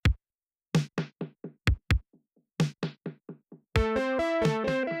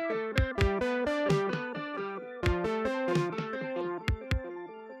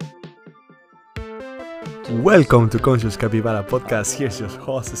Welcome to Conscious Capybara Podcast. Here's your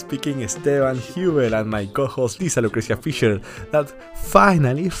host speaking, Esteban Huber, and my co-host Lisa Lucrecia Fisher. That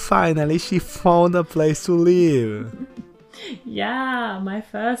finally she found a place to live. Yeah, my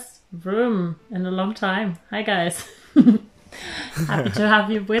first room in a long time. Hi guys. Happy to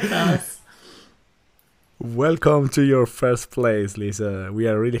have you with us. Welcome to your first place, Lisa. We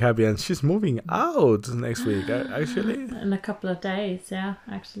are really happy, and she's moving out next week, actually. In a couple of days, yeah.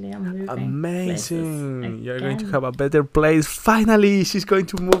 Actually, I'm moving. Amazing. You're going to have a better place. Finally, she's going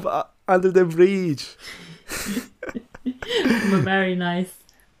to move under the bridge. From a very nice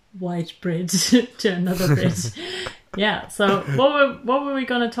white bridge to another bridge. Yeah, so what were we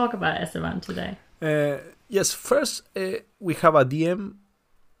going to talk about, Esteban, today? Yes, first, we have a DM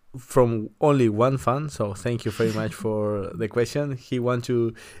from only one fan, so thank you very much for the question. He wants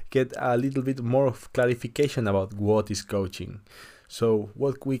to get a little bit more of clarification about what is coaching. So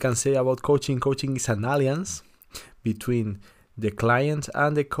what we can say about coaching is an alliance between the client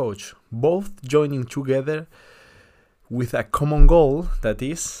and the coach, both joining together with a common goal, that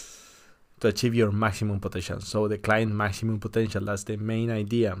is to achieve your maximum potential. So the client maximum potential, that's the main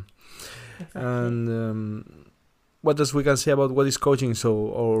idea. Exactly. And what else we can say about what is coaching? So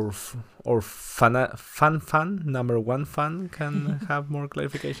or fan number one fan can have more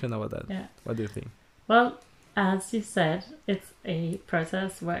clarification about that. Yeah. What do you think? Well, as you said, it's a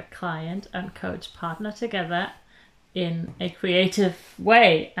process where client and coach partner together in a creative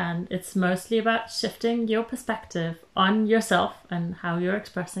way, and it's mostly about shifting your perspective on yourself and how you're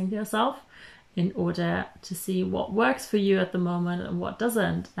expressing yourself in order to see what works for you at the moment and what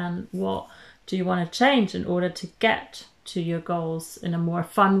doesn't, and what do you want to change in order to get to your goals in a more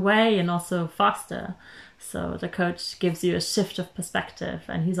fun way and also faster. So the coach gives you a shift of perspective,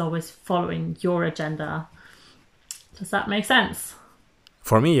 and he's always following your agenda. Does that make sense?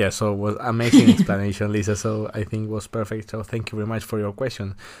 For me, yes. So it was amazing explanation, Lisa. So I think it was perfect. So thank you very much for your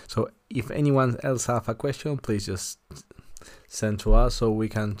question. So if anyone else have a question, please just send to us so we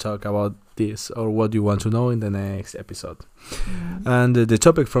can talk about this or what you want to know in the next episode. And the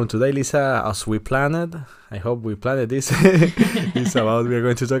topic from today, Lisa, as we planned, I hope we planned this, is about, we are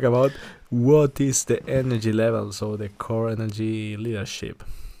going to talk about what is the energy level, so the core energy leadership.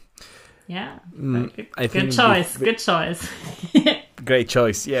 Yeah, I good think choice. Good choice. Great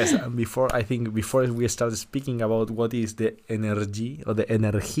choice, yes. And before we start speaking about what is the energy or the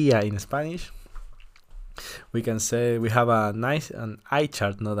energía in Spanish, we can say we have an eye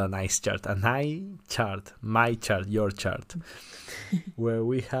chart, not an ice chart, an eye chart, my chart, your chart, where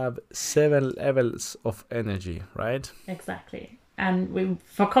we have 7 levels of energy, right? Exactly. And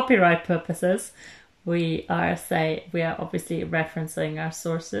for copyright purposes, we are obviously referencing our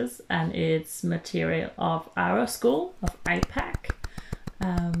sources, and it's material of our school, of IPAC,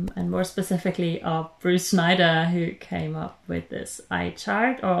 and more specifically of Bruce Schneider, who came up with this eye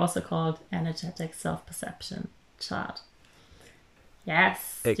chart, or also called energetic self-perception chart.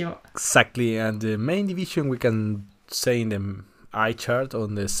 Yes. Exactly. And the main division we can say in the eye chart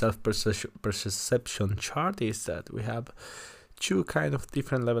on the self-perception chart is that we have 2 kind of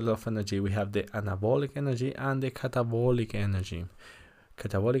different levels of energy. We have the anabolic energy and the catabolic energy.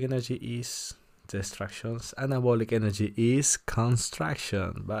 Catabolic energy is destructions. Anabolic energy is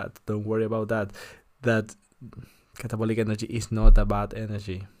construction. But don't worry about that. That catabolic energy is not a bad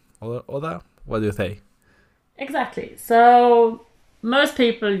energy. Oda, what do you say? Exactly. So most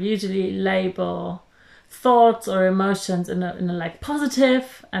people usually label thoughts or emotions in a like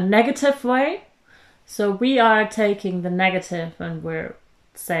positive and negative way. So we are taking the negative and we're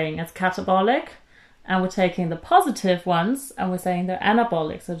saying it's catabolic, and we're taking the positive ones and we're saying they're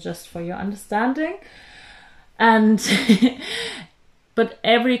anabolic. So just for your understanding. And but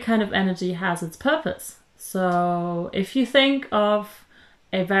every kind of energy has its purpose. So if you think of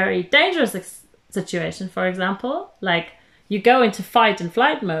a very dangerous situation, for example, like you go into fight and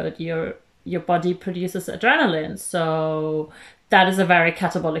flight mode, your body produces adrenaline. So that is a very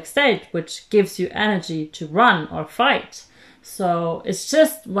catabolic state, which gives you energy to run or fight. So it's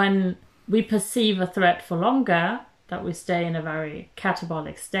just when we perceive a threat for longer that we stay in a very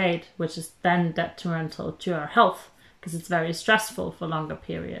catabolic state, which is then detrimental to our health, because it's very stressful for longer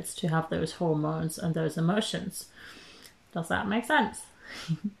periods to have those hormones and those emotions. Does that make sense?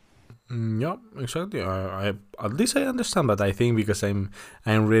 Yeah, exactly. I at least I understand, but I think because I'm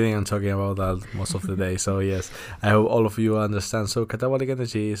reading and talking about that most of the day. So yes, I hope all of you understand. So catabolic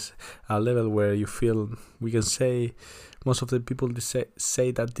energy is a level where you feel, we can say, most of the people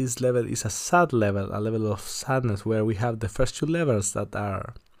say that this level is a sad level, a level of sadness, where we have the first 2 levels that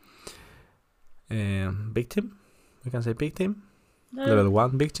are victim. We can say victim. Level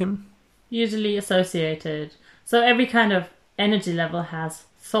 1, victim. usually associated. So every kind of energy level has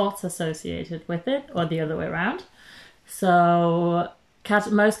thoughts associated with it, or the other way around. So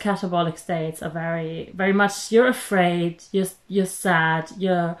most catabolic states are very, very much you're afraid, you're sad,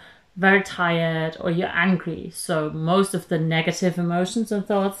 you're very tired, or you're angry. So most of the negative emotions and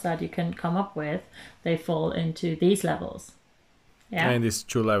thoughts that you can come up with, they fall into these levels. Yeah. And these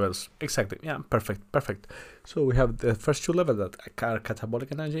 2 levels. Exactly. Yeah, perfect. So we have the first 2 levels that are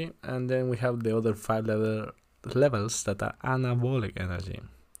catabolic energy, and then we have the other 5 levels that are anabolic energy.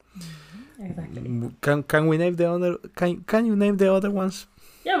 Exactly. Can we name the other? Can you name the other ones?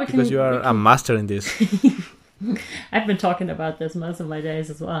 Yeah, we can. Because you are a master in this. I've been talking about this most of my days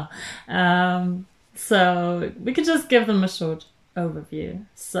as well. So we could just give them a short overview.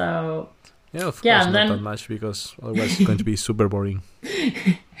 So yeah, of course, not that much, because otherwise it's going to be super boring.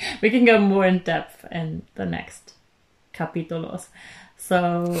 We can go more in depth in the next capítulos.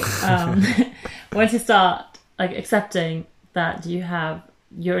 So once you start like accepting that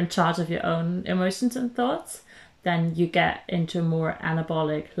you're in charge of your own emotions and thoughts, then you get into a more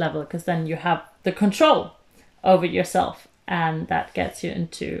anabolic level, because then you have the control over yourself, and that gets you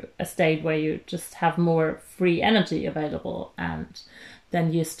into a state where you just have more free energy available, and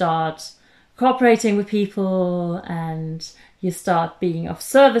then you start cooperating with people, and you start being of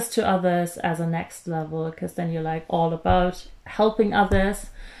service to others as a next level, because then you're like all about helping others.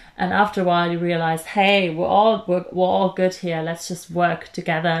 And after a while you realize, hey, we're all good here, let's just work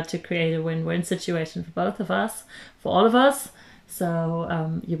together to create a win-win situation for both of us, for all of us.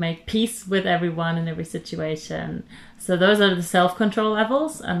 So you make peace with everyone in every situation. So those are the self-control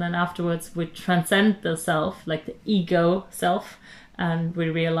levels. And then afterwards we transcend the self, like the ego self. And we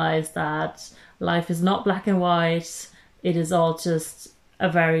realize that life is not black and white. It is all just a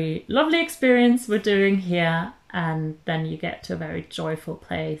very lovely experience we're doing here. And then you get to a very joyful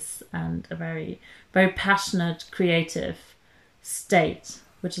place and a very, very passionate, creative state,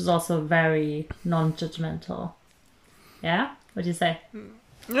 which is also very non-judgmental. Yeah? What do you say?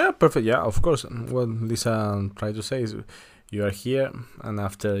 Yeah, perfect. Yeah, of course. What Lisa tried to say is you are here, and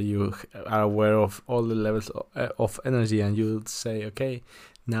after you are aware of all the levels of energy, and you say, okay,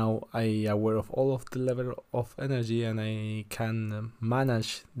 now I aware of all of the level of energy, and I can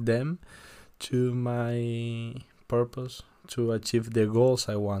manage them to my purpose, to achieve the goals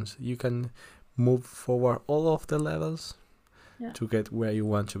I want. You can move forward all of the levels to get where you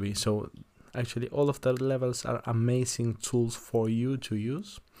want to be. So actually all of the levels are amazing tools for you to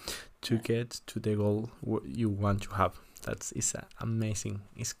use to get to the goal you want to have. It's amazing.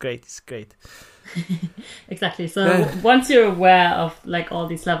 It's great. Exactly. So once you're aware of like all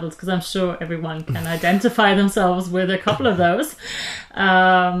these levels, because I'm sure everyone can identify themselves with a couple of those,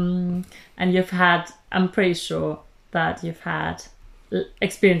 and I'm pretty sure that you've had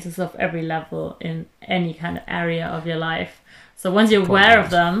experiences of every level in any kind of area of your life. So once you're aware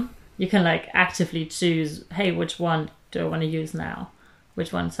of them, you can like actively choose, hey, which one do I want to use now?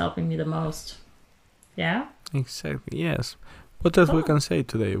 Which one's helping me the most? Yeah? Exactly, yes. What else we can say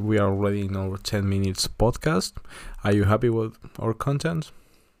today? We are already in our 10 minutes podcast. Are you happy with our content?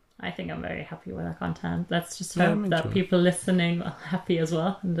 I think I'm very happy with our content. Let's just hope that people listening are happy as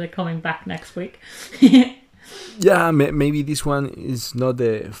well, and they're coming back next week. Yeah, maybe this one is not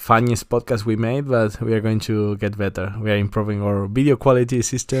the funniest podcast we made, but we are going to get better. We are improving our video quality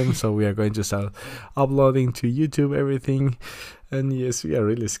system, so we are going to start uploading to YouTube everything. And yes, we are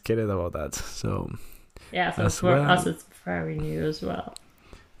really scared about that. So yeah, so for us it's very new as well.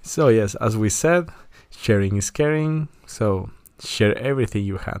 So yes, as we said, sharing is caring. So share everything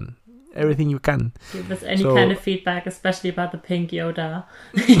you can. Everything you can. Give us any kind of feedback, especially about the pink Yoda.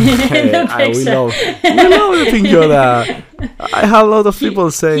 We love the pink Yoda. I have a lot of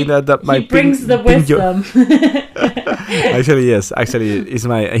people saying that my he brings the wisdom. Actually, yes. Actually, it's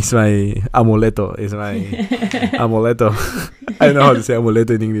my amuleto. It's my amuleto. I don't know how to say amuleto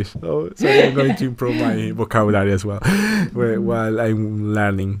in English. So I'm going to improve my vocabulary as well while I'm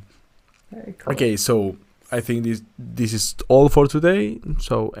learning. Very cool. Okay, so I think this is all for today.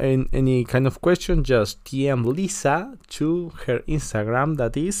 So any kind of question, just DM Lisa to her Instagram,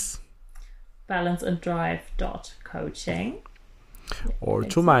 that is balanceanddrive.coaching, or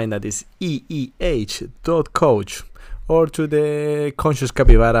to mine, that is eeh.coach, or to the Conscious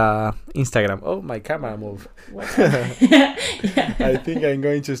Capybara Instagram. Oh, my camera moved. I think I'm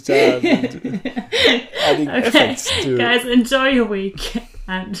going to start adding effects to... Guys, enjoy your week.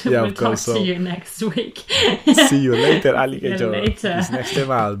 And we'll talk to you next week. See you later, alligator. See you later. Bis nächste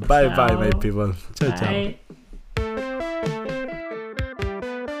Mal. Bye bye, my people. Ciao, ciao.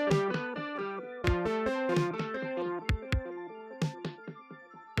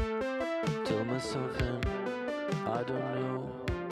 tell myself and I don't know